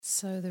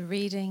So the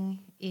reading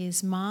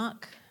is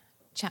Mark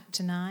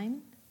chapter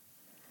 9,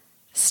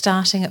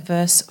 starting at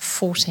verse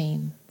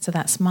 14. So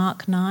that's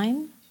Mark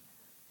 9,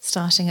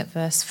 starting at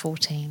verse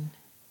 14.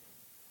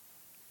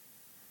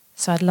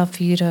 So I'd love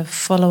for you to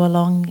follow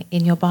along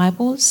in your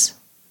Bibles,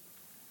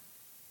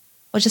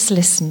 or just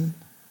listen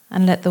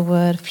and let the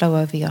word flow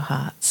over your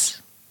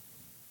hearts.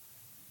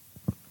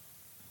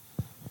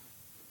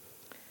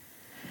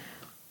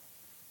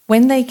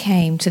 When they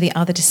came to the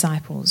other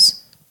disciples,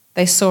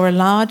 they saw a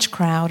large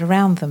crowd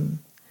around them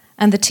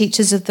and the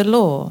teachers of the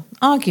law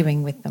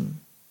arguing with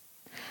them.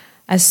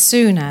 As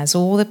soon as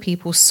all the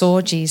people saw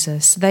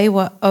Jesus, they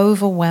were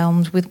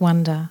overwhelmed with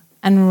wonder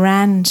and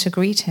ran to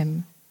greet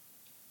him.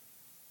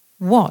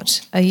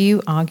 "What are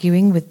you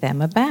arguing with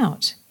them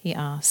about?" he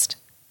asked.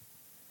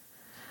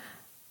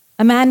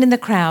 A man in the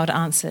crowd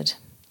answered,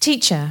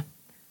 "Teacher,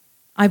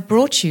 I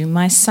brought you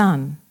my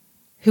son,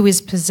 who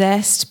is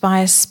possessed by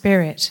a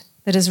spirit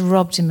that has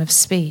robbed him of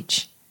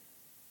speech.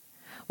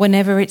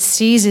 Whenever it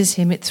seizes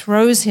him, it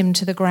throws him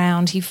to the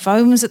ground. He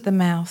foams at the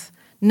mouth,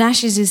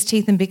 gnashes his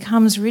teeth, and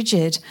becomes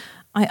rigid.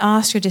 I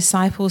asked your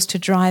disciples to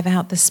drive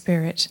out the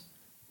spirit,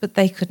 but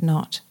they could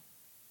not."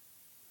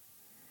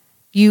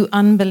 "You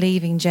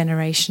unbelieving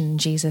generation,"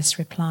 Jesus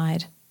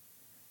replied,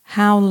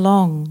 "how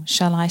long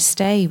shall I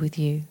stay with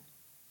you?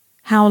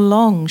 How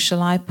long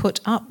shall I put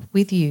up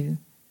with you?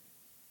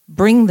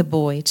 Bring the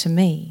boy to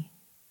me."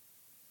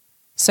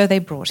 So they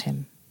brought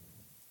him.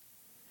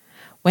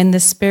 When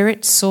the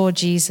spirit saw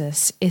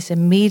Jesus, it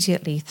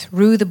immediately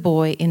threw the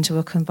boy into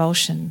a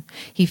convulsion.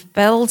 He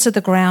fell to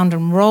the ground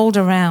and rolled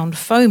around,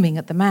 foaming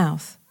at the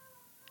mouth.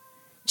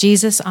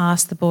 Jesus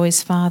asked the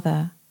boy's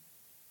father,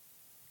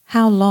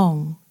 "How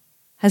long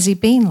has he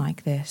been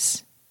like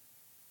this?"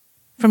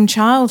 "From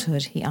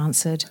childhood," he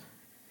answered.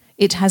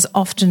 "It has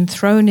often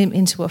thrown him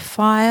into a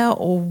fire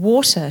or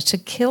water to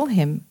kill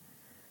him.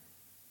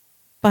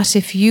 But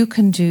if you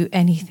can do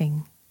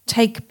anything,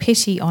 take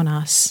pity on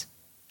us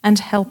and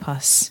help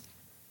us."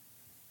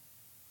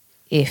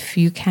 "If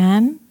you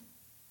can,"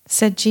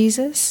 said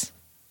Jesus.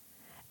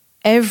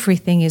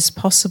 "Everything is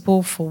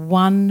possible for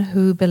one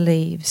who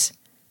believes."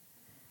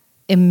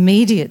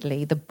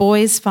 Immediately, the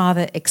boy's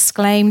father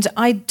exclaimed,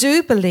 "I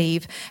do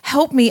believe.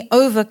 Help me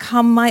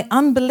overcome my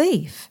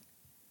unbelief."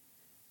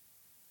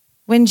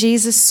 When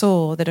Jesus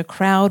saw that a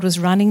crowd was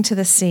running to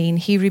the scene,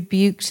 he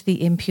rebuked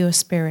the impure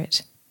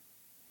spirit.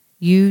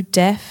 "You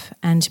deaf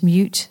and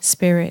mute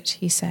spirit,"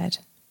 he said,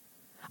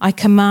 "I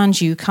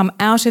command you, come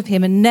out of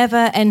him and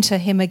never enter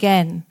him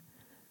again."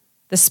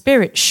 The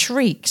spirit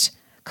shrieked,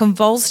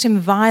 convulsed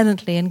him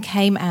violently, and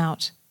came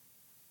out.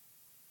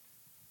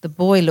 The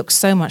boy looked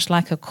so much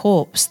like a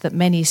corpse that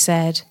many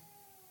said,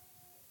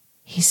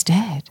 "He's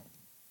dead."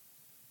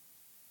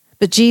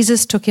 But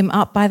Jesus took him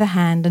up by the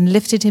hand and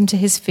lifted him to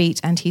his feet,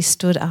 and he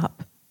stood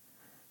up.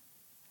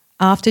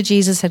 After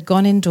Jesus had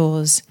gone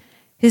indoors,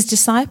 his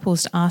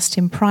disciples asked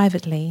him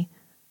privately,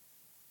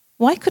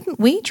 "Why couldn't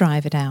we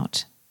drive it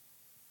out?"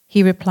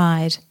 He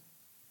replied,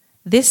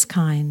 "This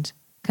kind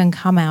can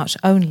come out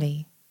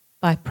only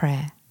by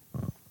prayer."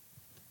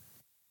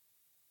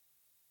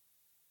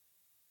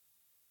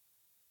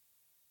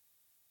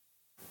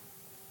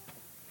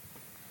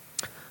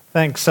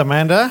 Thanks,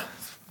 Amanda.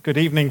 Good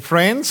evening,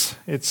 friends.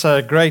 It's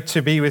great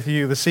to be with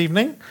you this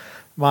evening.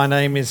 My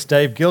name is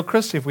Dave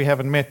Gilchrist. If we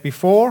haven't met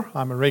before,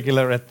 I'm a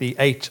regular at the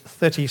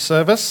 8:30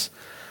 service.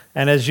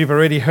 And as you've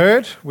already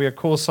heard, we, of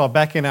course, are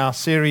back in our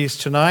series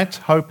tonight,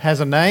 Hope Has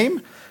a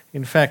Name.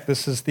 In fact,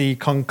 this is the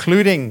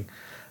concluding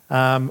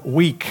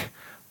week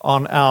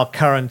on our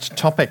current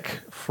topic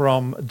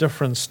from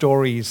different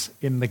stories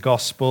in the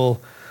Gospel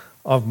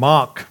of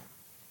Mark.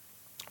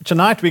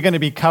 Tonight we're going to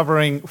be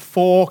covering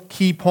 4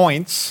 key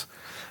points,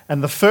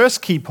 and the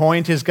first key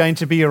point is going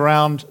to be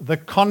around the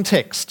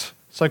context.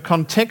 So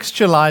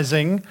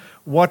contextualizing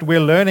what we're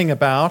learning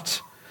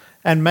about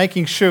and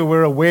making sure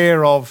we're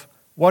aware of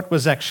what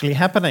was actually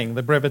happening,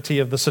 the brevity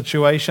of the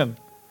situation.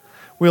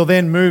 We'll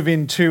then move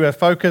into a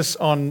focus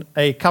on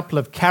a couple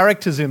of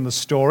characters in the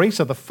story.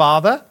 So the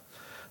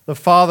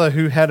father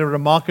who had a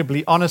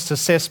remarkably honest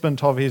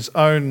assessment of his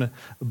own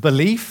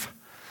belief.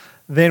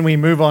 Then we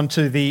move on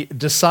to the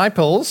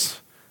disciples,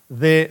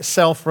 their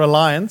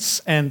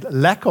self-reliance and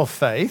lack of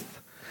faith.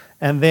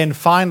 And then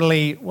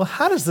finally, well,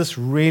 how does this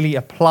really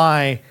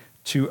apply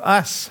to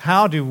us?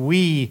 How do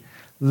we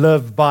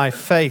live by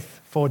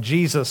faith for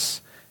Jesus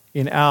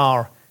in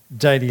our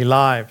daily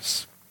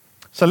lives?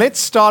 So let's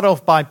start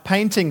off by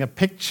painting a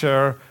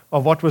picture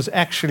of what was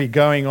actually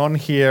going on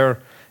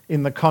here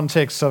in the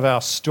context of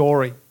our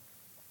story.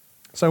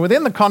 So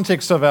within the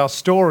context of our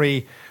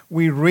story,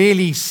 we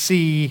really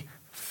see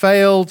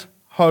failed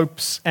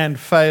hopes and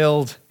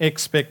failed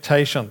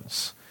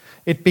expectations.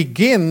 It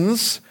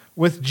begins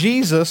with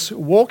Jesus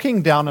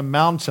walking down a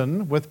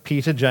mountain with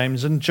Peter,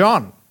 James, and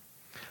John.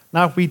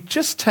 Now, if we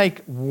just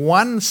take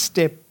one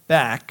step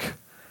back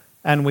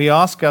and we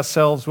ask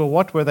ourselves, well,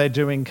 what were they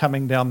doing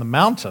coming down the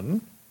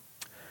mountain?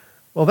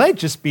 Well, they'd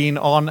just been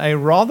on a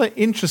rather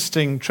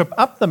interesting trip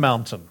up the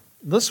mountain.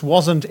 This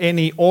wasn't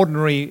any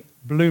ordinary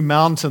Blue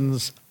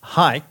Mountains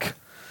hike.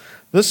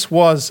 This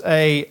was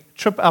a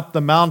trip up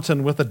the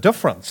mountain with a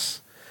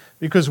difference,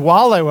 because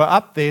while they were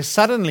up there,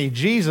 suddenly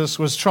Jesus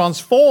was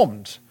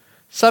transformed.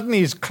 Suddenly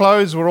his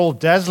clothes were all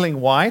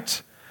dazzling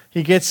white.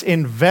 He gets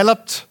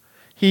enveloped.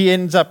 He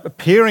ends up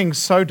appearing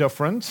so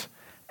different.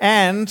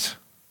 And,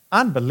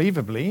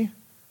 unbelievably,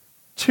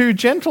 two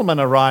gentlemen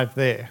arrive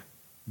there,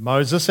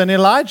 Moses and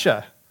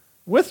Elijah,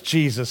 with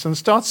Jesus and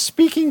start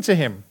speaking to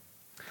him.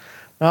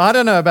 Now, I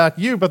don't know about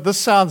you, but this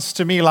sounds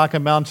to me like a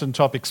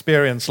mountaintop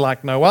experience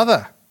like no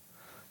other.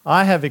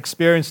 I have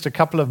experienced a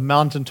couple of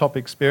mountaintop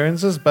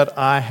experiences, but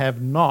I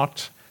have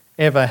not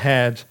ever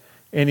had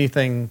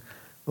anything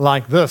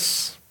like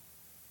this.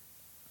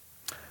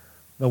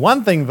 The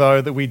one thing,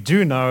 though, that we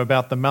do know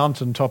about the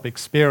mountaintop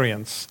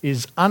experience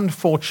is,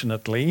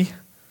 unfortunately,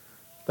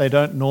 they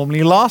don't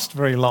normally last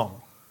very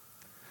long.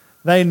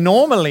 They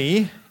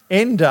normally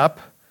end up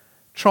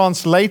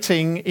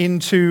translating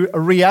into a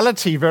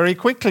reality very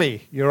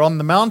quickly. You're on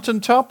the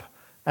mountaintop,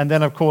 and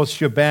then, of course,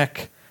 you're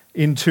back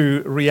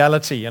into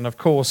reality. And, of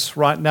course,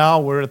 right now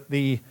we're at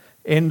the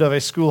end of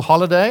a school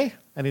holiday,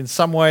 and in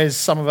some ways,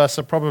 some of us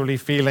are probably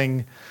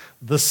feeling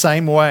the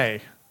same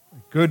way.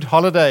 Good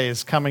holiday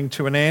is coming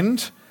to an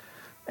end,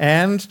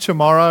 and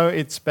tomorrow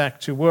it's back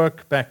to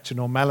work, back to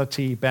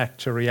normality, back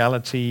to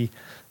reality,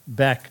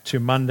 back to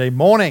Monday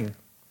morning.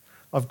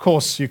 Of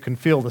course, you can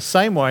feel the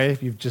same way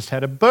if you've just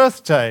had a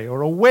birthday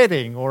or a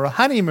wedding or a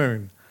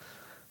honeymoon.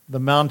 The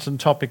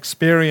mountaintop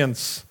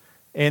experience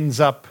ends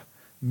up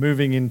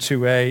moving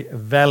into a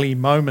valley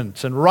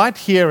moment. And right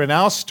here in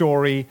our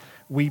story,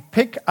 we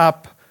pick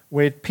up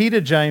where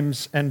Peter,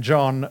 James, and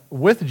John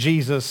with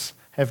Jesus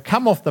have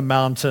come off the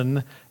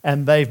mountain,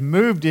 and they've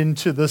moved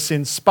into this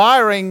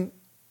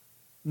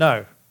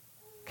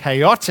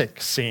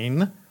chaotic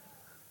scene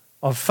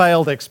of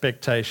failed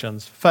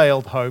expectations,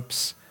 failed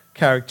hopes,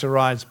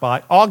 characterized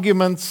by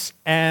arguments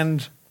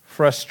and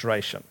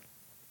frustration.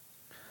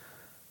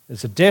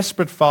 There's a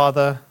desperate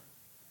father.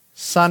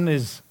 Son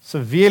is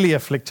severely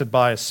afflicted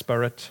by a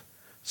spirit,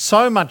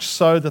 so much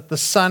so that the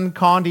son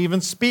can't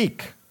even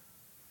speak.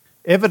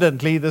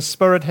 Evidently, the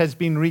spirit has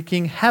been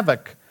wreaking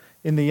havoc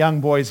in the young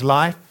boy's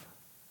life,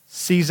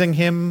 seizing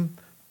him,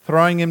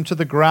 throwing him to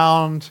the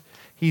ground.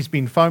 He's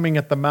been foaming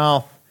at the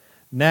mouth,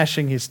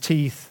 gnashing his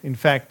teeth. In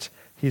fact,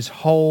 his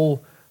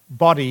whole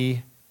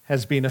body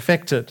has been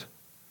affected.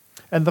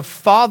 And the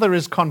father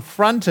is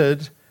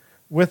confronted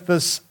with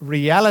this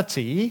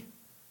reality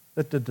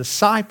that the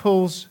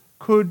disciples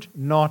could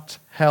not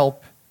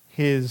help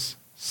his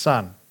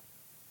son.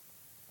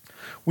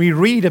 We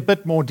read a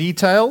bit more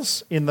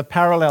details in the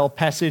parallel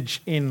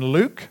passage in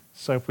Luke.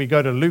 So if we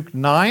go to Luke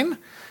 9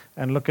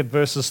 and look at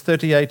verses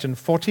 38 and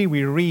 40,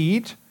 we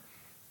read,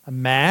 a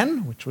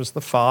man, which was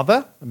the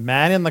father, a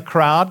man in the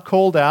crowd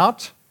called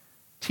out,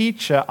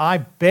 "Teacher, I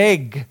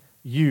beg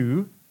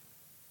you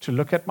to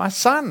look at my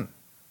son,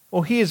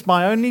 for he is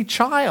my only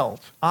child.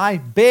 I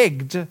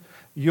begged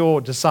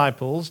your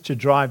disciples to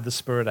drive the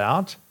spirit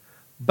out,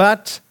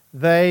 but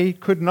they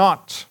could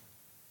not."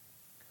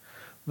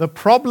 The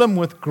problem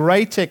with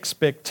great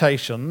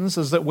expectations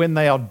is that when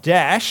they are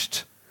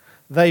dashed,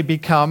 they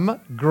become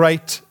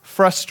great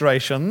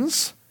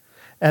frustrations,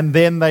 and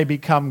then they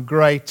become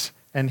great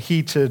and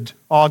heated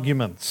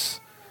arguments.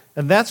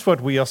 And that's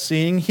what we are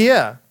seeing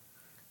here.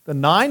 The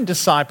 9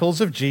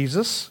 disciples of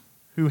Jesus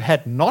who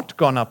had not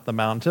gone up the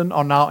mountain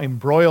are now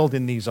embroiled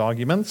in these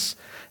arguments,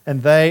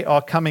 and they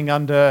are coming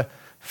under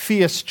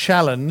fierce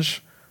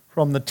challenge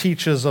from the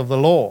teachers of the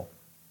law.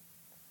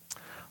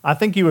 I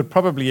think you would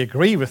probably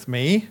agree with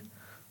me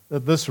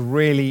that this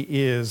really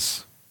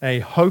is a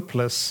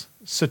hopeless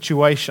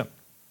situation.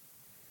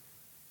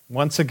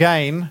 Once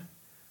again,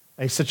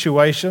 a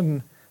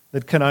situation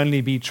that can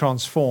only be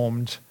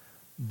transformed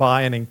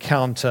by an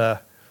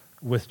encounter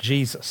with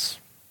Jesus.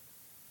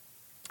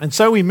 And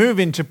so we move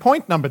into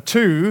point number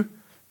 2,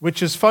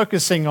 which is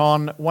focusing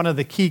on one of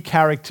the key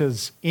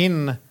characters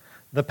in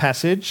the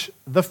passage,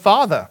 the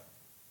Father.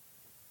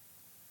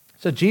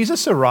 So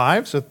Jesus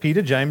arrives with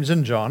Peter, James,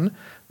 and John.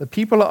 The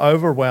people are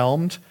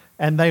overwhelmed,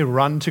 and they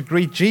run to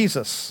greet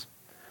Jesus.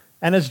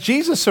 And as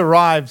Jesus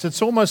arrives,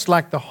 it's almost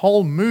like the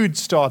whole mood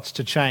starts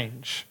to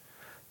change,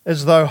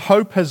 as though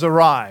hope has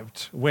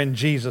arrived when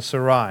Jesus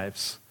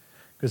arrives.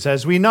 Because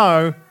as we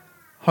know,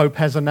 hope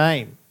has a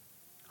name.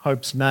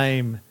 Hope's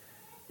name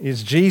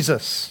is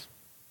Jesus.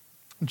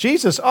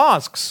 Jesus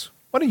asks,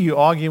 "What are you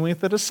arguing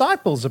with the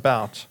disciples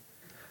about?"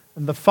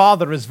 And the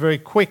Father is very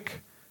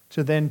quick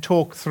to then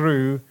talk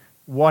through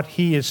what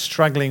he is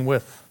struggling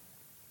with.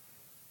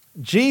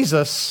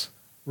 Jesus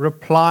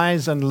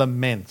replies and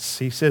laments.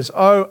 He says,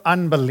 "O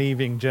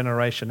unbelieving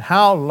generation,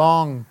 how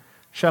long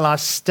shall I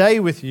stay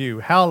with you?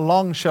 How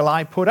long shall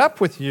I put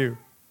up with you?"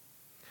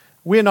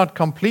 We're not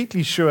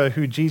completely sure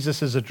who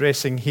Jesus is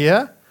addressing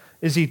here.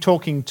 Is he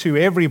talking to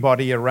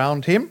everybody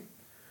around him?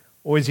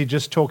 Or is he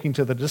just talking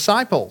to the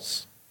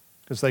disciples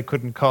because they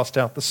couldn't cast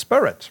out the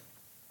spirit?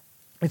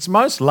 It's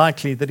most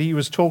likely that he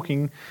was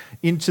talking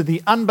into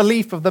the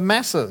unbelief of the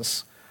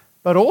masses,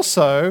 but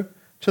also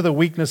to the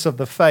weakness of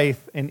the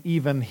faith and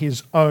even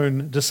his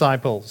own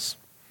disciples.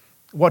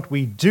 what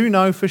we do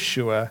know for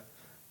sure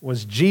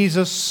was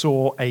Jesus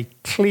saw a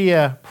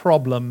clear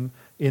problem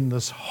in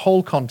this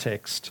whole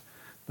context.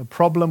 The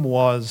problem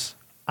was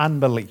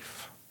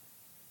unbelief.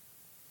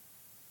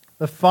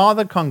 The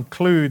Father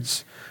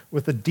concludes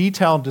with a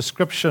detailed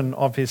description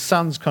of his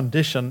Son's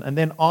condition and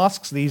then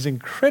asks these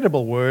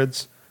incredible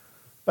words,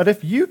 "But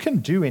if you can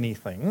do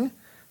anything,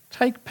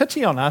 take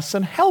pity on us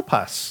and help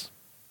us."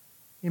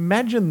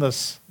 Imagine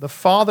this. The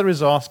Father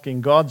is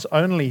asking God's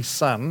only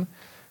Son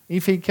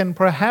if he can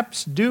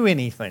perhaps do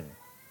anything.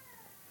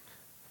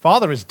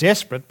 Father is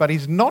desperate, but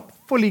he's not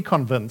fully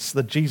convinced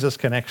that Jesus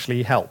can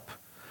actually help.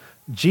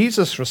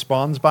 Jesus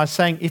responds by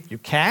saying, "If you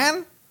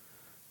can,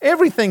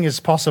 everything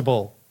is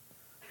possible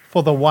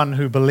for the one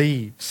who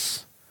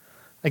believes."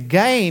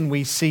 Again,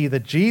 we see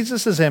that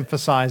Jesus is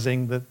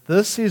emphasizing that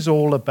this is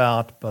all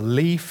about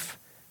belief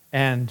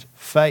and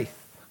faith.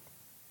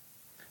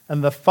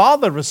 And the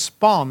Father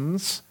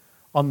responds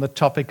on the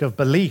topic of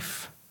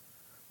belief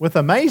with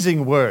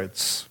amazing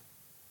words.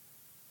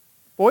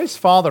 The boy's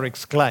father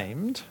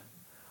exclaimed,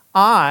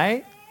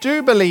 "I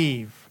do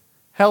believe.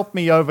 Help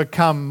me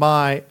overcome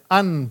my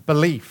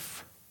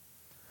unbelief."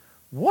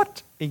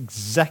 What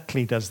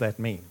exactly does that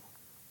mean?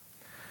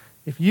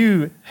 If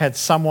you had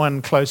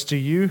someone close to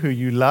you who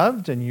you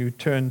loved and you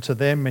turned to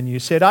them and you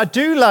said, "I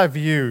do love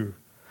you.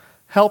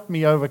 Help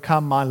me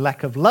overcome my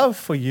lack of love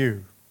for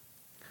you."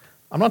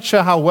 I'm not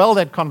sure how well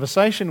that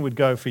conversation would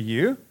go for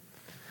you,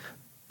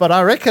 but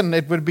I reckon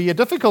it would be a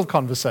difficult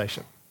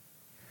conversation.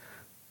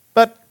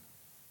 But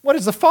what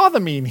does the Father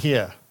mean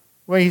here?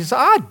 Where he says,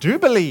 "I do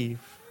believe.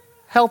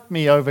 Help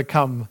me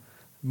overcome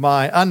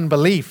my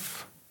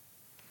unbelief."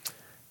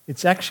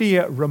 It's actually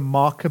a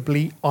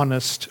remarkably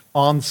honest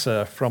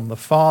answer from the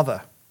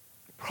Father.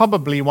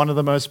 Probably one of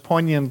the most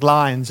poignant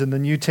lines in the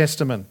New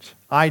Testament.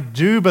 "I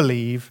do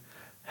believe.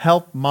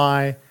 Help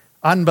my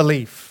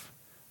unbelief."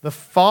 The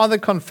Father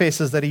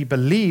confesses that he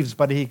believes,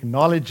 but he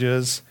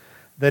acknowledges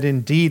that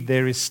indeed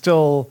there is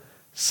still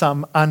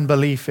some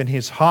unbelief in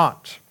his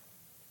heart.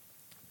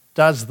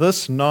 Does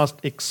this not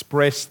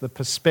express the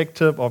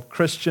perspective of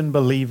Christian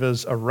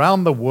believers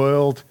around the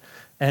world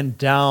and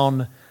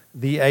down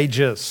the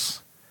ages?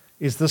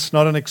 Is this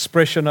not an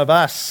expression of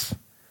us?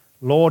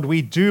 Lord,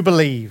 we do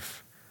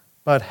believe,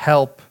 but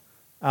help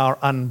our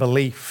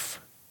unbelief.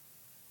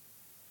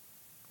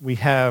 We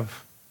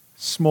have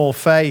small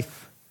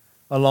faith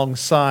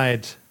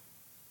alongside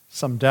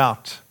some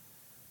doubt,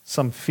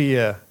 some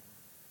fear,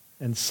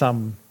 and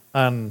some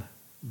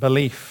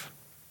unbelief.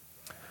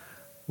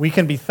 We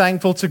can be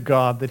thankful to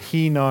God that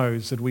he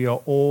knows that we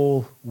are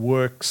all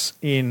works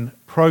in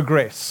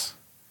progress.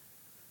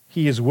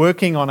 He is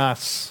working on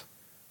us,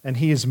 and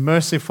he is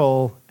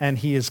merciful, and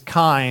he is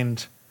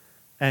kind,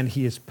 and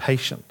he is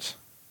patient.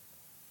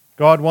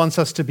 God wants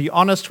us to be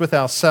honest with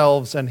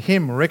ourselves and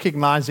him,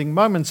 recognizing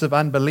moments of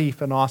unbelief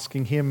and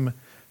asking him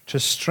to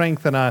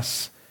strengthen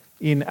us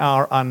in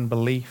our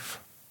unbelief.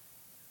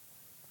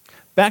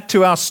 Back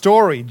to our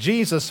story,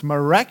 Jesus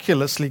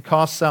miraculously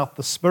casts out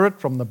the spirit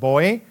from the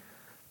boy.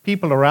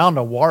 People around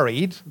are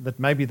worried that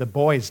maybe the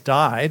boy's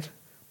died,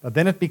 but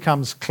then it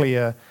becomes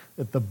clear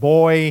that the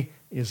boy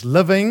is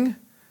living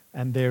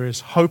and there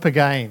is hope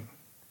again.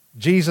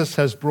 Jesus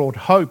has brought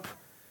hope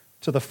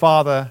to the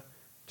Father,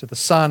 to the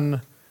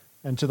Son,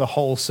 and to the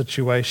whole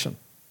situation.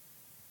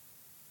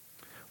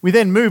 We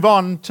then move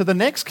on to the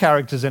next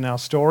characters in our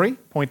story.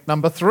 Point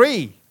number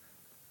 3,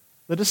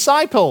 the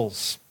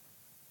disciples.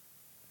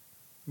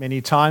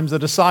 Many times the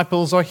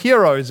disciples are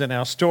heroes in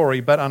our story,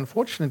 but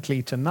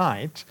unfortunately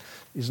tonight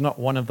is not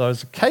one of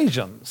those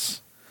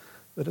occasions.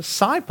 The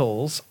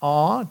disciples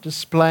are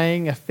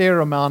displaying a fair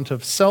amount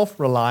of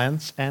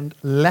self-reliance and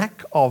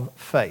lack of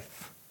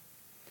faith.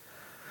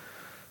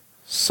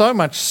 So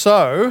much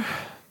so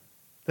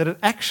that it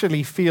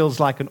actually feels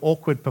like an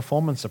awkward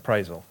performance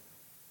appraisal.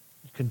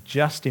 You can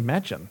just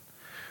imagine.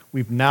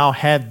 We've now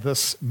had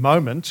this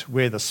moment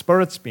where the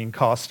spirit's been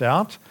cast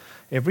out,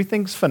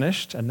 everything's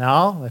finished, and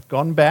now they've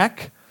gone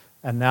back,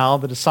 and now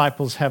the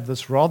disciples have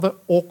this rather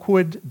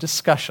awkward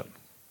discussion.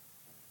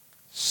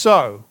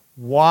 So,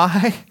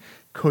 why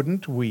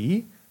couldn't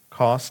we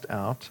cast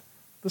out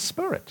the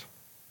spirit?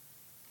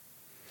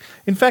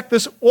 In fact,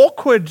 this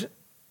awkward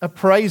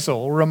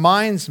appraisal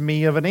reminds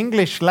me of an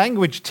English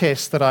language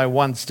test that I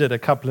once did a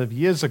couple of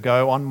years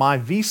ago on my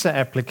visa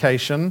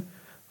application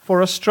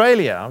for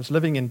Australia. I was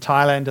living in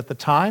Thailand at the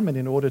time, and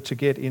in order to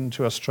get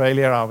into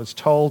Australia, I was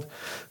told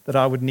that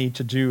I would need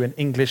to do an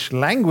English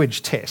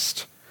language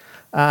test.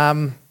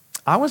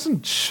 I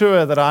wasn't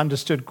sure that I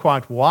understood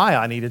quite why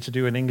I needed to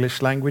do an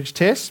English language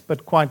test,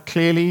 but quite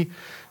clearly,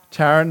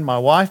 Taryn, my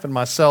wife, and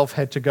myself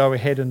had to go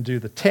ahead and do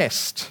the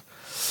test.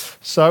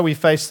 So we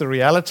faced the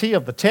reality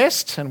of the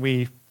test, and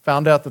we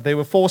found out that there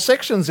were 4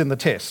 sections in the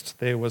test.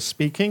 There was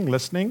speaking,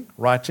 listening,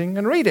 writing,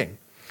 and reading.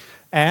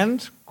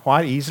 And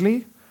quite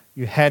easily,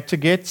 you had to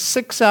get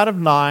 6 out of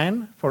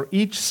 9 for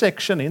each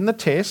section in the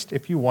test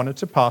if you wanted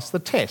to pass the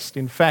test.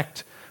 In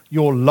fact,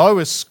 your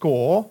lowest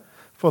score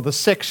for the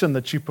section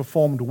that you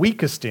performed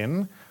weakest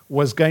in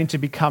was going to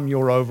become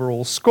your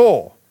overall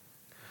score.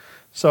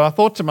 So I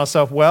thought to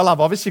myself, well, I've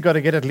obviously got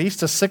to get at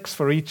least a 6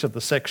 for each of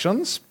the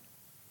sections.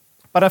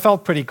 But I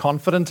felt pretty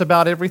confident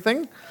about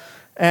everything.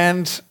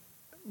 And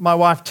my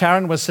wife,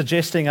 Taryn, was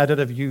suggesting I did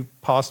a few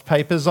past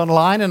papers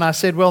online. And I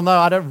said, well, no,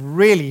 I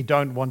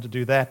don't want to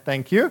do that.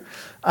 Thank you.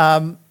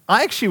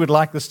 I actually would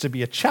like this to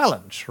be a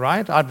challenge,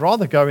 right? I'd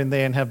rather go in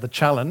there and have the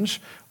challenge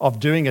of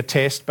doing a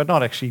test, but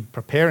not actually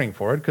preparing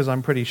for it, because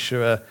I'm pretty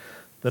sure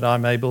that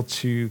I'm able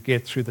to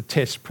get through the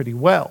test pretty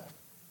well.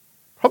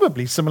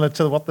 Probably similar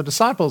to what the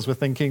disciples were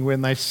thinking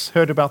when they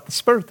heard about the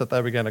spirit that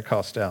they were going to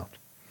cast out.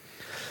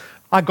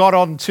 I got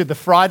on to the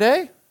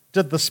Friday,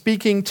 did the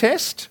speaking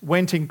test,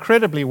 went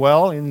incredibly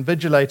well.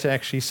 Invigilator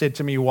actually said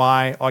to me,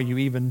 why are you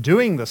even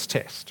doing this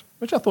test?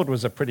 Which I thought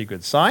was a pretty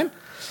good sign.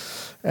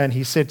 And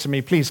he said to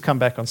me, please come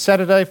back on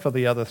Saturday for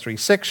the other 3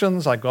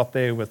 sections. I got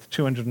there with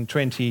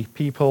 220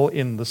 people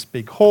in this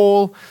big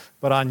hall,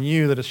 but I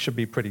knew that it should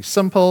be pretty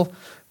simple.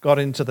 Got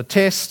into the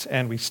test,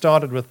 and we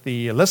started with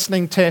the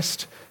listening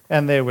test.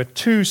 And there were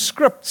 2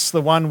 scripts.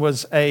 The one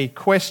was a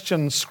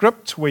question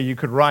script where you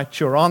could write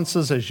your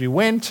answers as you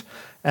went.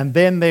 And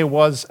then there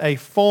was a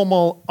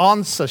formal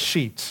answer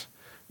sheet,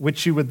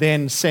 which you would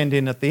then send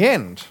in at the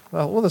end.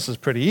 Well, this is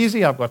pretty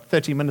easy. I've got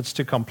 30 minutes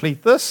to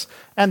complete this,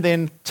 and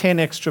then 10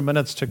 extra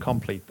minutes to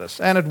complete this.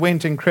 And it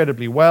went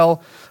incredibly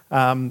well.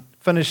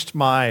 Finished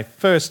my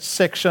first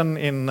section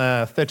in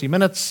 30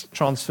 minutes,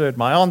 transferred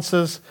my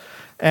answers,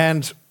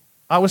 and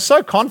I was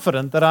so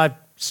confident that I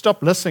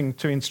stopped listening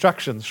to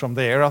instructions from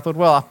there. I thought,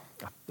 well,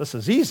 this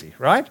is easy,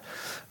 right?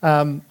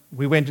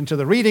 We went into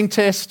the reading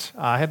test.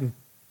 I hadn't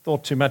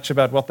thought too much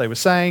about what they were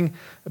saying,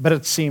 but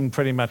it seemed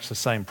pretty much the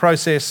same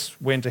process.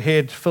 Went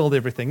ahead, filled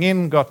everything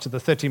in, got to the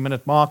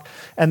 30-minute mark,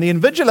 and the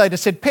invigilator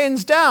said,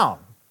 pens down.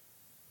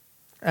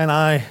 And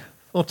I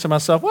thought to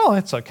myself, well,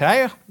 that's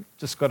okay.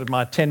 Just got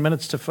my 10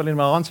 minutes to fill in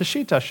my answer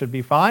sheet. I should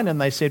be fine. And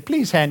they said,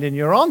 please hand in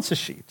your answer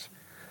sheet.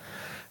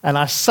 And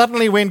I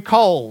suddenly went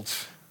cold.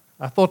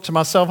 I thought to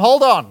myself,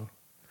 hold on.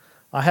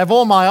 I have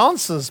all my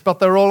answers, but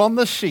they're all on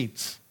this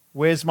sheet.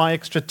 Where's my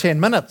extra 10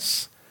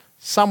 minutes?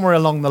 Somewhere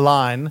along the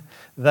line,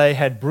 they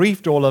had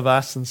briefed all of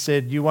us and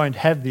said, you won't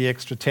have the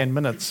extra 10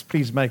 minutes.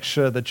 Please make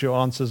sure that your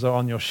answers are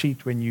on your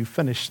sheet when you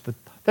finish the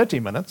 30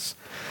 minutes.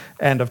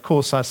 And of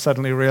course, I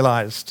suddenly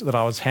realized that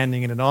I was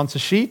handing in an answer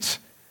sheet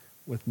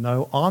with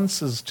no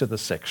answers to the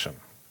section.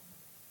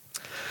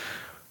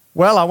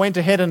 Well, I went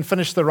ahead and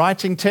finished the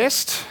writing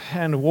test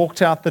and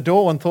walked out the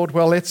door and thought,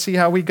 well, let's see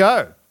how we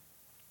go.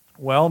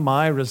 Well,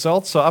 my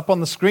results are up on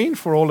the screen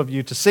for all of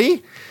you to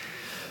see.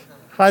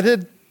 I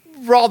did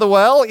rather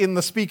well in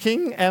the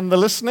speaking and the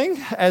listening,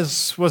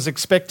 as was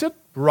expected.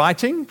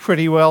 Writing,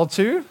 pretty well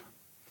too.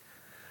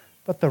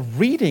 But the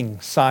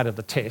reading side of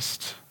the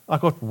test, I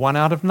got 1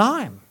 out of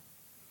 9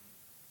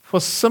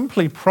 for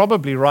simply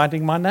probably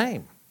writing my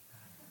name.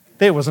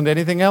 There wasn't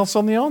anything else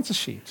on the answer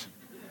sheet.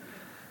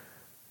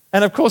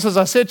 And of course, as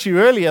I said to you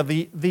earlier,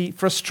 the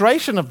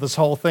frustration of this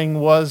whole thing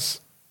was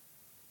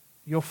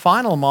your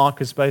final mark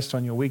is based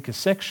on your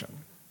weakest section.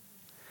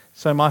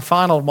 So my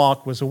final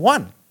mark was a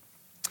 1.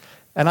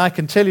 And I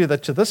can tell you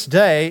that to this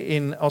day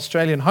in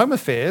Australian Home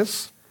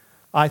Affairs,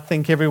 I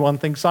think everyone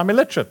thinks I'm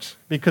illiterate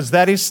because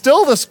that is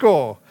still the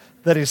score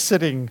that is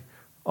sitting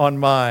on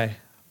my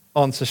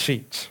answer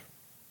sheet.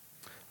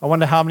 I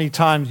wonder how many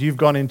times you've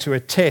gone into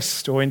a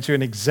test or into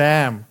an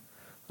exam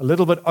a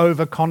little bit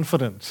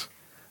overconfident,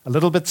 a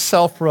little bit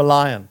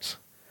self-reliant,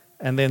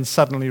 and then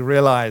suddenly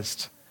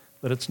realized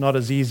that it's not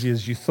as easy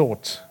as you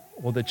thought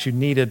or that you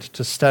needed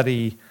to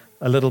study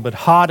a little bit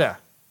harder.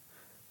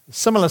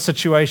 Similar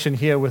situation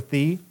here with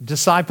the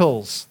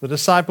disciples. The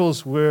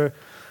disciples were,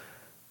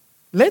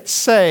 let's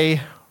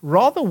say,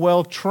 rather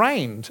well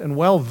trained and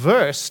well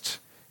versed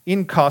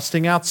in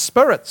casting out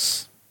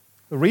spirits.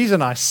 The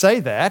reason I say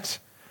that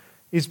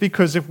is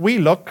because if we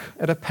look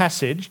at a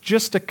passage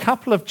just a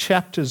couple of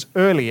chapters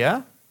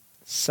earlier,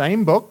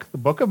 same book, the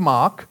book of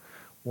Mark,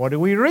 what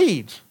do we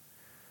read?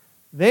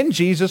 Then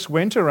Jesus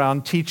went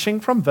around teaching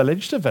from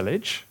village to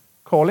village.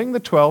 Calling the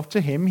 12 to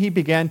him, he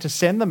began to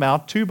send them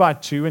out 2 by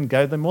 2 and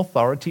gave them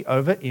authority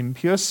over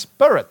impure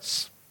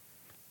spirits.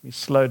 Let me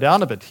slow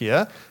down a bit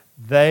here.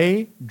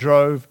 They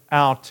drove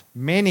out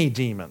many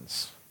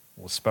demons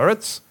or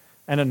spirits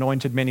and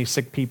anointed many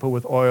sick people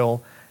with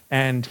oil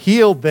and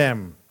healed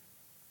them.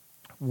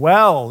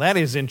 Well, that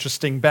is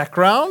interesting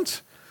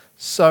background.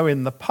 So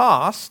in the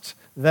past,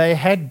 they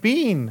had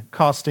been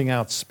casting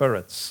out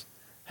spirits.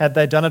 Had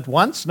they done it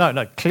once?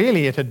 No,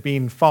 clearly it had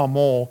been far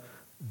more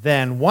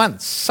than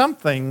once.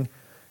 Something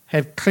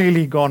had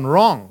clearly gone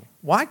wrong.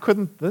 Why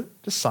couldn't the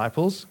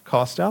disciples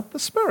cast out the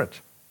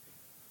spirit?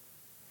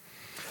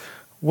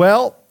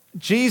 Well,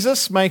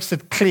 Jesus makes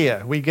it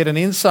clear. We get an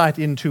insight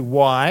into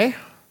why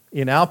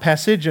in our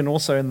passage and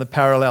also in the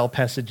parallel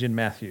passage in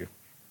Matthew.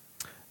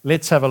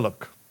 Let's have a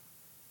look.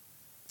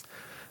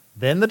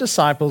 Then the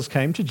disciples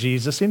came to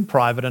Jesus in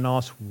private and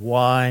asked,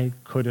 why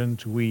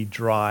couldn't we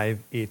drive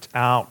it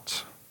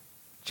out?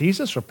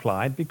 Jesus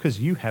replied,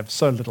 because you have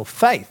so little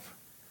faith.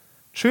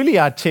 Truly,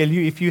 I tell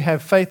you, if you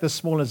have faith as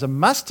small as a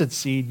mustard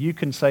seed, you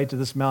can say to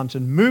this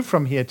mountain, move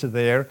from here to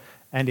there,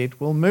 and it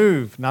will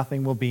move.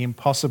 Nothing will be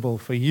impossible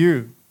for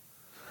you.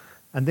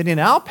 And then in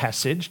our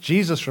passage,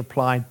 Jesus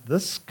replied,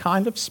 this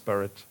kind of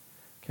spirit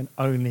can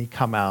only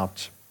come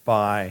out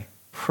by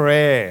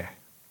prayer.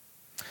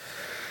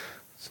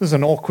 This is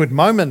an awkward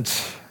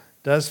moment.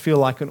 It does feel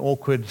like an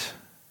awkward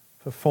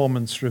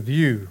performance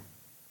review.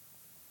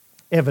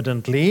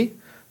 Evidently,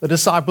 the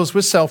disciples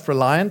were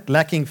self-reliant,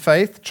 lacking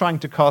faith, trying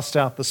to cast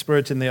out the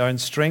spirit in their own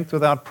strength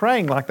without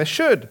praying like they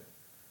should,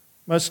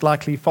 most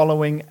likely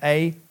following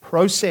a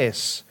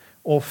process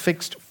or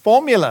fixed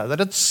formula that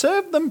had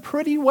served them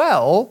pretty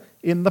well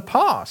in the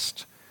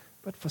past,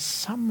 but for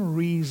some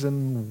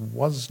reason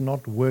was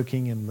not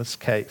working in this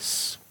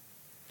case.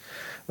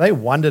 They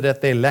wondered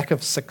at their lack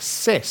of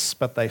success,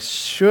 but they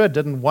sure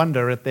didn't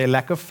wonder at their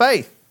lack of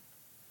faith.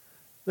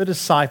 The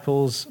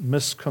disciples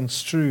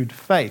misconstrued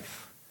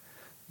faith.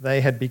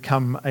 They had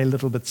become a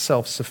little bit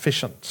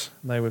self-sufficient.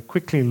 They were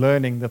quickly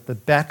learning that the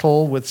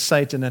battle with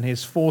Satan and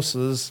his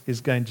forces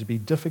is going to be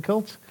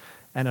difficult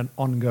and an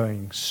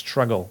ongoing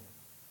struggle.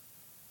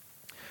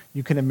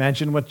 You can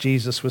imagine what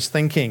Jesus was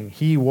thinking.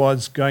 He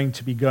was going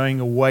to be going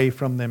away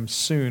from them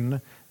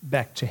soon,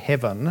 back to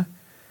heaven,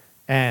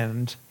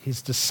 and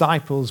his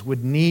disciples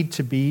would need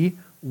to be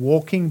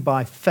walking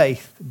by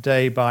faith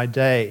day by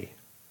day.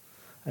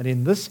 And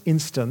in this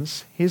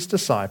instance, his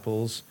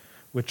disciples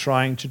were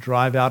trying to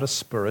drive out a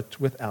spirit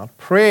without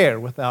prayer,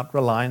 without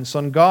reliance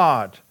on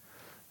God.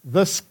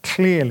 This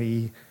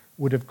clearly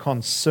would have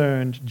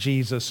concerned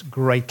Jesus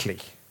greatly.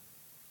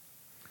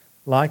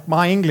 Like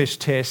my English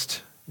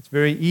test, it's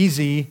very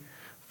easy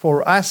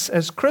for us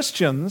as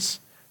Christians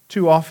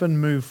to often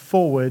move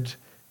forward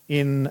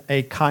in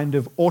a kind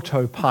of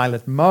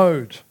autopilot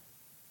mode.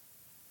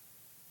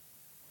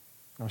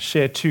 I'll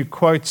share two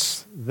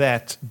quotes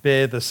that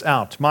bear this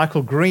out.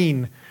 Michael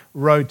Green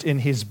wrote in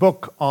his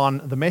book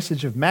on the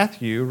message of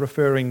Matthew,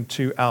 referring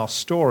to our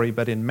story,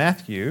 but in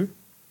Matthew,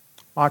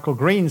 Michael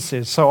Green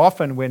says, so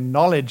often when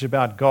knowledge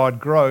about God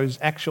grows,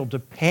 actual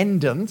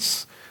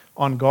dependence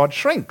on God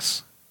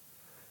shrinks.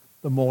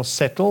 The more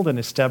settled and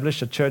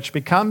established a church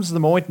becomes, the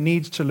more it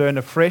needs to learn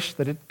afresh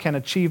that it can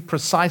achieve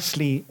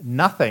precisely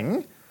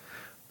nothing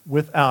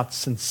without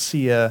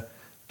sincere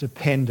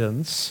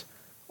dependence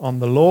on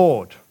the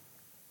Lord.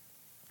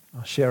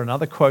 I'll share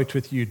another quote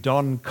with you.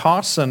 Don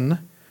Carson,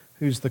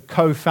 who's the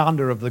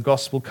co-founder of the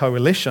Gospel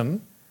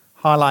Coalition,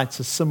 highlights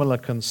a similar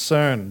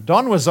concern.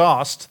 Don was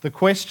asked the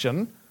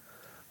question,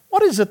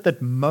 what is it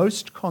that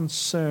most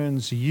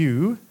concerns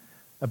you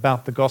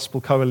about the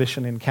Gospel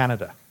Coalition in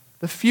Canada?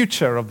 The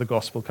future of the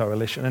Gospel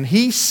Coalition. And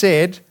he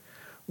said,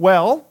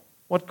 well,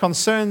 what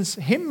concerns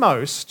him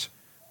most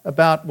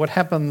about what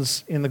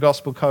happens in the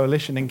Gospel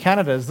Coalition in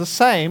Canada is the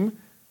same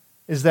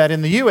as that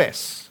in the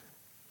US.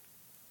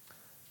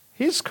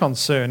 His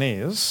concern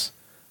is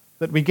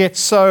that we get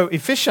so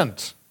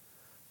efficient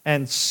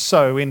and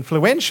so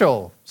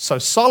influential, so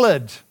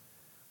solid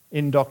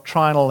in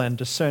doctrinal and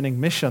discerning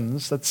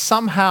missions that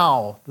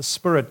somehow the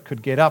Spirit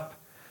could get up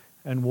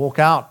and walk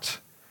out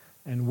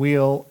and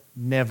we'll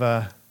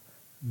never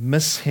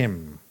miss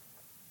him.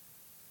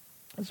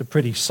 Those are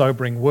pretty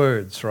sobering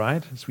words,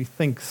 right? As we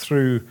think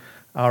through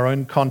our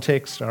own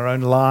context, our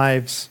own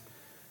lives,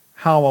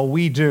 how are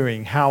we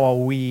doing? How are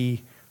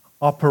we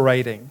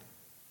operating?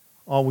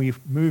 Are we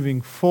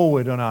moving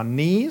forward on our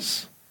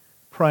knees,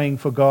 praying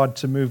for God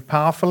to move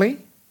powerfully?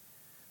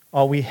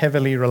 Are we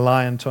heavily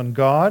reliant on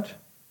God?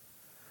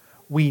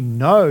 We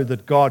know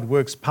that God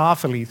works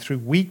powerfully through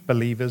weak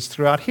believers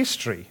throughout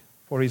history,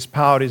 for his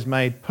power is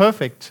made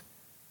perfect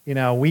in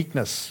our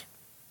weakness.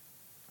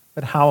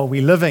 But how are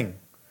we living?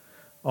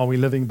 Are we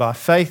living by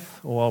faith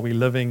or are we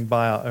living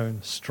by our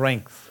own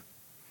strength?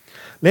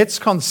 Let's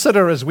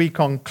consider as we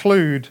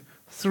conclude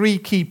 3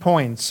 key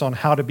points on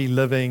how to be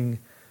living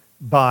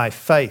by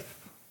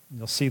faith.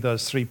 You'll see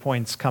those 3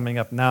 points coming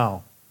up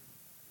now.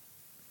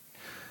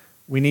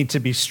 We need to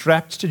be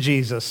strapped to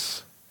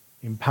Jesus,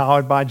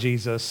 empowered by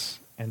Jesus,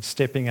 and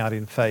stepping out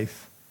in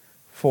faith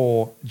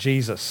for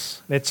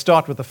Jesus. Let's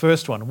start with the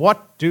first one.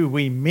 What do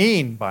we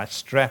mean by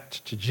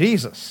strapped to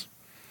Jesus?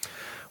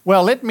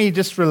 Well, let me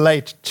just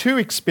relate 2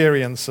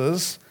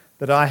 experiences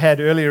that I had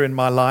earlier in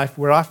my life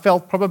where I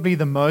felt probably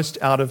the most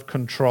out of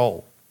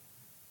control.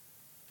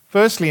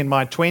 Firstly, in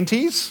my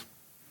 20s,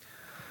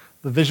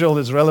 the visual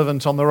is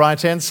relevant on the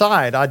right-hand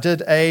side. I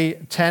did a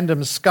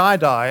tandem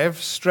skydive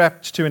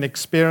strapped to an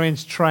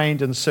experienced,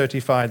 trained, and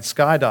certified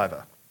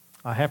skydiver.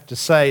 I have to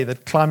say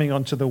that climbing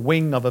onto the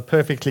wing of a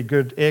perfectly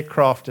good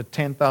aircraft at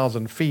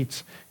 10,000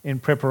 feet in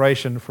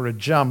preparation for a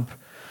jump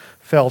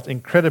felt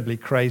incredibly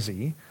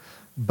crazy.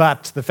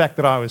 But the fact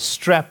that I was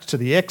strapped to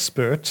the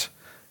expert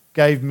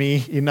gave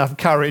me enough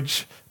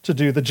courage to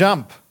do the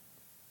jump.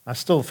 I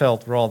still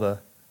felt rather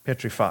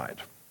petrified.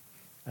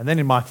 And then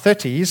in my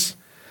 30s,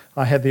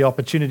 I had the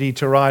opportunity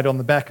to ride on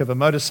the back of a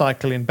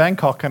motorcycle in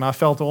Bangkok, and I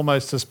felt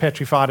almost as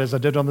petrified as I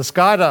did on the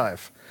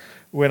skydive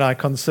when I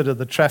considered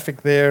the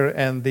traffic there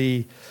and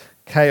the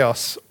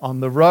chaos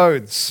on the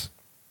roads.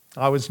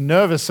 I was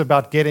nervous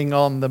about getting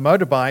on the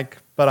motorbike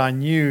but I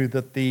knew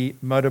that the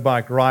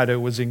motorbike rider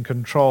was in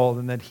control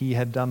and that he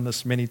had done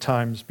this many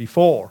times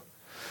before.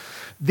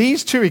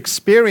 These two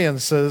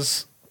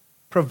experiences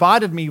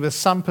provided me with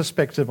some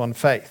perspective on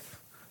faith.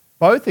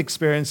 Both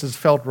experiences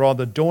felt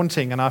rather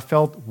daunting, and I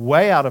felt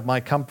way out of my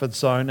comfort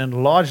zone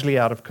and largely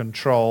out of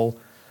control,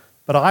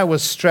 but I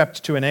was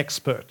strapped to an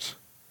expert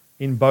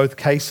in both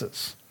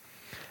cases.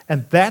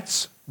 And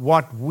that's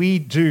what we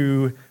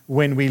do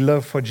when we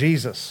live for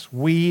Jesus.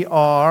 We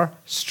are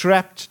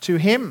strapped to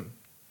Him.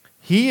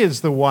 He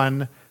is the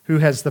one who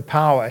has the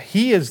power.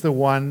 He is the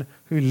one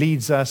who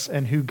leads us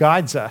and who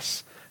guides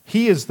us.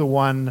 He is the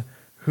one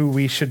who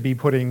we should be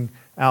putting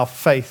our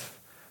faith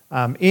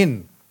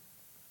in.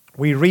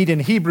 We read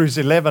in Hebrews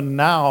 11,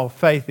 now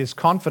faith is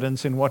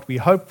confidence in what we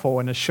hope for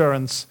and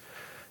assurance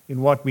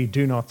in what we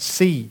do not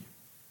see.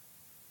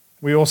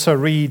 We also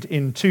read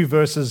in 2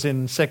 verses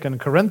in 2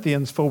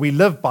 Corinthians, for we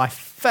live by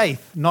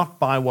faith, not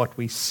by what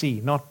we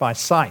see, not by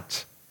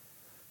sight.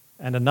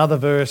 And another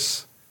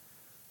verse,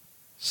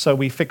 so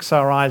we fix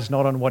our eyes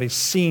not on what is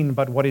seen,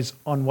 but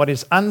on what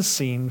is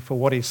unseen, for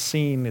what is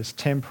seen is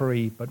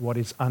temporary, but what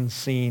is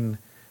unseen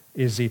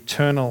is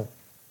eternal.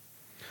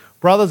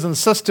 Brothers and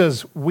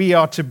sisters, we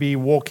are to be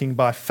walking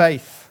by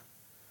faith.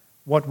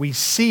 What we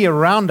see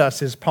around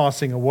us is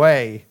passing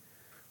away.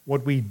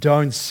 What we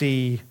don't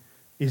see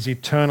is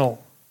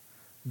eternal.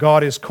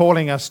 God is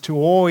calling us to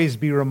always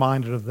be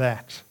reminded of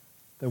that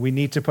we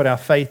need to put our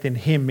faith in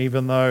Him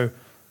even though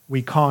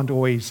we can't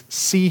always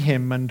see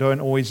Him and don't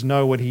always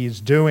know what He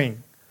is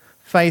doing.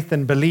 Faith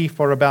and belief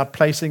are about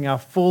placing our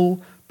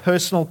full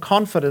personal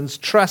confidence,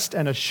 trust,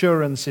 and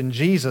assurance in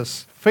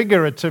Jesus,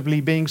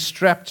 figuratively being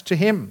strapped to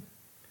Him.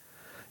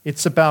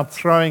 It's about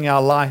throwing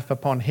our life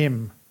upon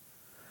Him.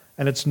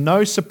 And it's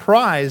no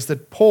surprise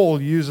that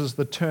Paul uses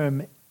the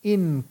term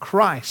in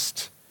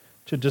Christ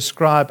to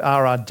describe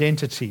our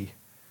identity.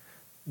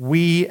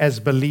 We as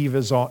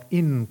believers are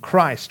in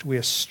Christ. We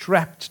are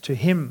strapped to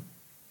Him.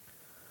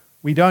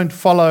 We don't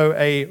follow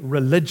a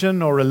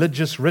religion or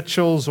religious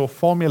rituals or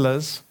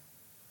formulas.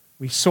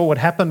 We saw what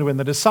happened when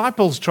the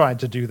disciples tried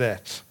to do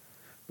that.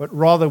 But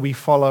rather we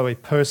follow a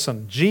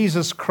person,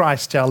 Jesus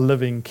Christ, our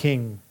living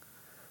King.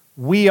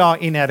 We are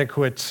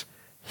inadequate.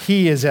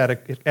 He is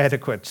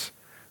adequate.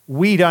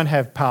 We don't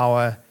have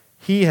power.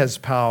 He has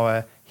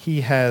power.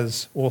 He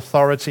has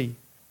authority.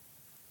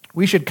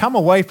 We should come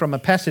away from a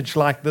passage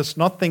like this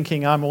not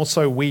thinking I'm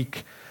also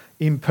weak,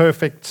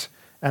 imperfect,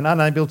 and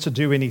unable to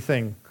do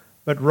anything,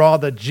 but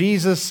rather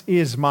Jesus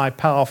is my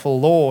powerful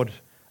Lord,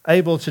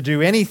 able to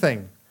do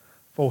anything,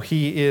 for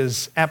He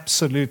is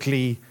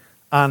absolutely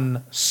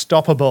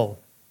unstoppable.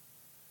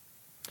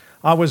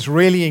 I was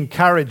really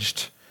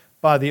encouraged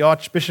by the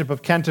Archbishop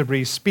of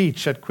Canterbury's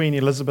speech at Queen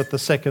Elizabeth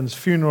II's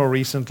funeral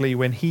recently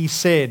when he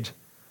said,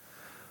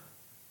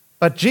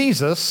 but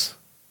Jesus,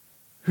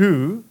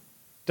 who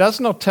does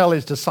not tell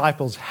His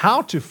disciples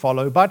how to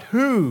follow, but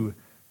who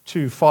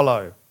to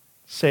follow,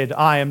 said,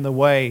 I am the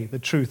way, the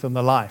truth, and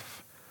the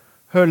life.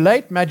 Her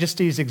late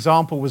Majesty's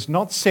example was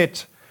not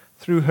set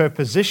through her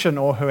position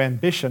or her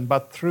ambition,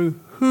 but through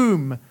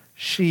whom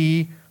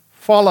she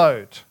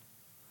followed.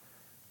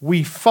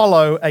 We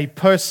follow a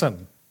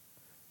person.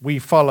 We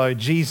follow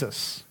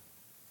Jesus.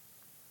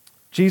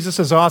 Jesus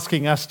is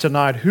asking us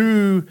tonight,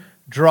 who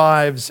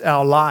drives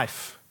our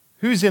life?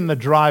 Who's in the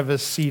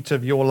driver's seat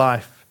of your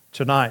life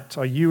tonight?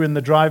 Are you in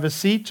the driver's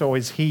seat, or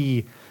is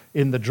He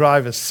in the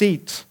driver's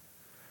seat?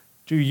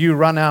 Do you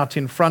run out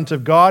in front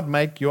of God,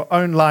 make your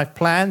own life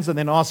plans, and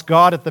then ask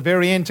God at the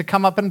very end to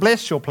come up and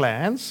bless your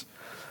plans?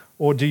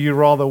 Or do you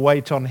rather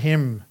wait on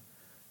Him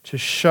to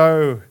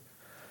show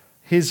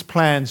His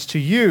plans to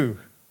you?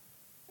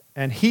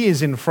 And He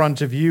is in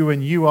front of you,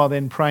 and you are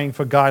then praying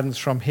for guidance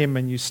from Him,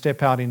 and you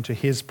step out into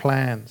His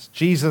plans.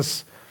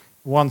 Jesus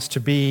wants to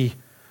be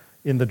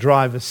in the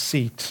driver's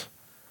seat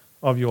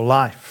of your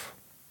life.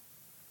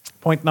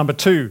 Point number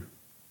 2,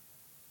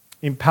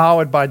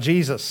 empowered by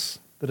Jesus.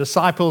 The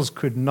disciples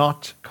could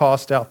not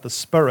cast out the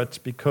spirit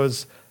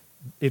because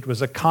it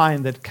was a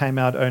kind that came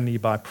out only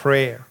by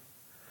prayer.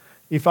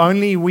 If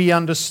only we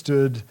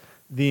understood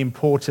the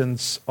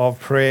importance of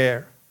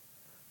prayer.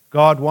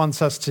 God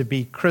wants us to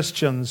be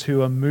Christians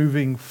who are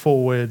moving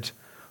forward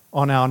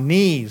on our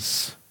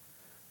knees.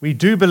 We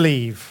do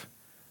believe.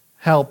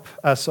 Help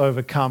us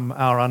overcome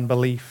our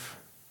unbelief.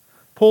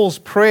 Paul's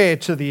prayer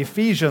to the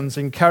Ephesians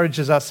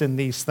encourages us in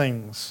these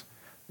things,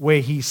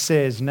 where he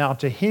says, now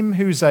to Him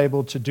who's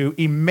able to do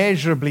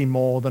immeasurably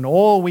more than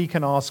all we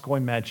can ask or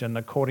imagine,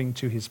 according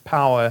to His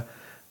power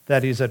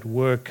that is at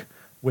work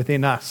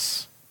within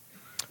us.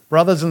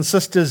 Brothers and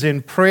sisters,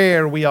 in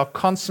prayer, we are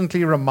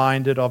constantly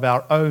reminded of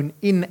our own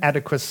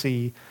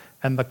inadequacy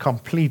and the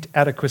complete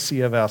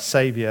adequacy of our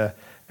Savior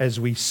as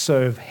we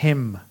serve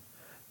Him.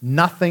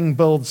 Nothing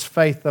builds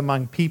faith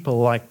among people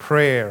like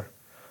prayer,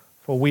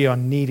 for we are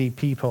needy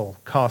people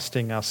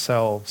casting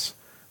ourselves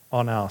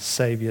on our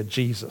Savior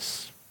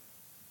Jesus.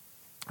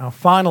 Our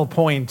final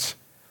point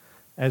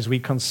as we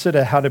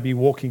consider how to be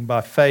walking by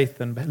faith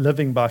and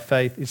living by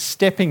faith is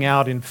stepping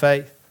out in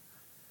faith.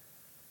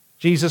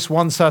 Jesus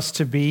wants us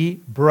to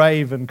be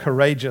brave and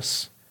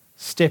courageous,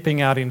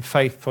 stepping out in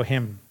faith for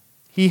him.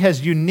 He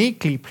has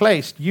uniquely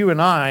placed you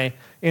and I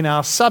in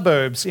our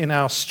suburbs, in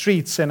our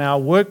streets, in our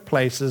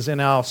workplaces,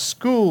 in our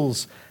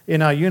schools,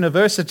 in our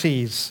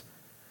universities.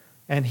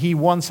 And he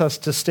wants us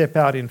to step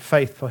out in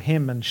faith for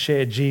him and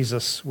share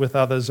Jesus with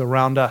others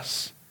around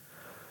us.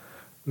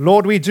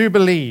 Lord, we do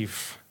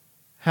believe.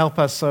 Help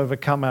us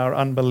overcome our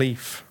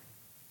unbelief.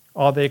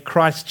 Are there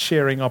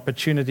Christ-sharing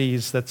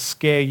opportunities that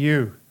scare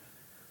you?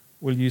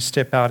 Will you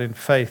step out in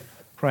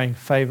faith, praying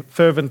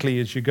fervently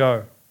as you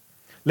go?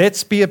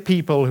 Let's be a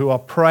people who are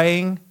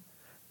praying.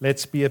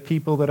 Let's be a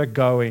people that are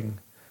going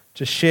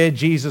to share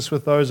Jesus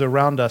with those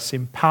around us,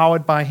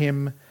 empowered by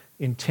him,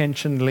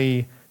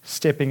 intentionally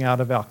stepping out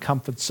of our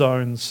comfort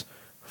zones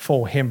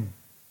for him.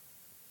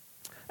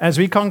 As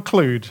we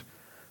conclude,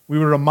 we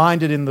were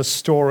reminded in the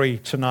story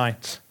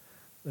tonight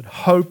that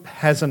hope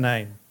has a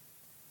name.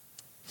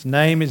 His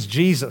name is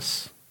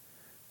Jesus,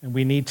 and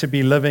we need to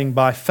be living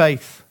by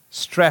faith,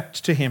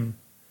 strapped to him,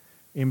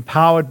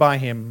 empowered by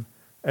him,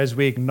 as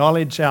we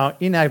acknowledge our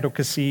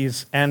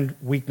inadequacies and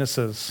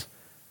weaknesses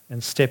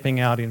and stepping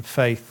out in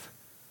faith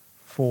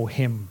for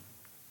him.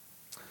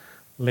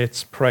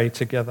 Let's pray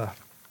together.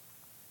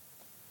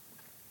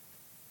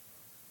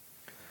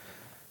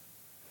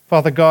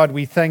 Father God,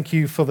 we thank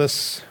you for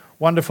this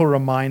wonderful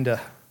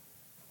reminder,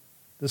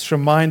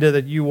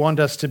 that you want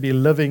us to be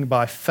living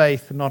by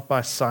faith, not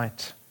by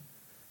sight,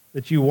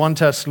 that you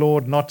want us,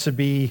 Lord, not to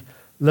be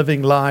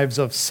living lives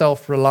of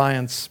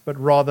self-reliance, but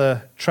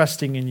rather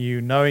trusting in you,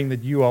 knowing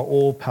that you are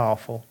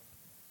all-powerful.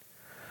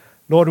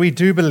 Lord, we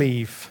do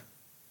believe.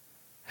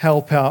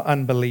 Help our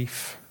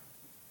unbelief.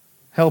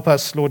 Help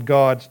us, Lord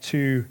God,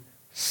 to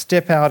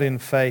step out in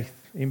faith,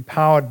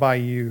 empowered by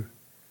you,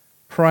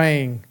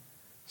 praying,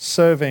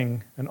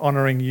 serving, and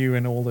honoring you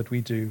in all that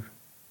we do.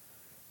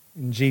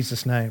 In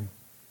Jesus' name,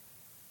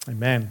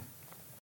 amen.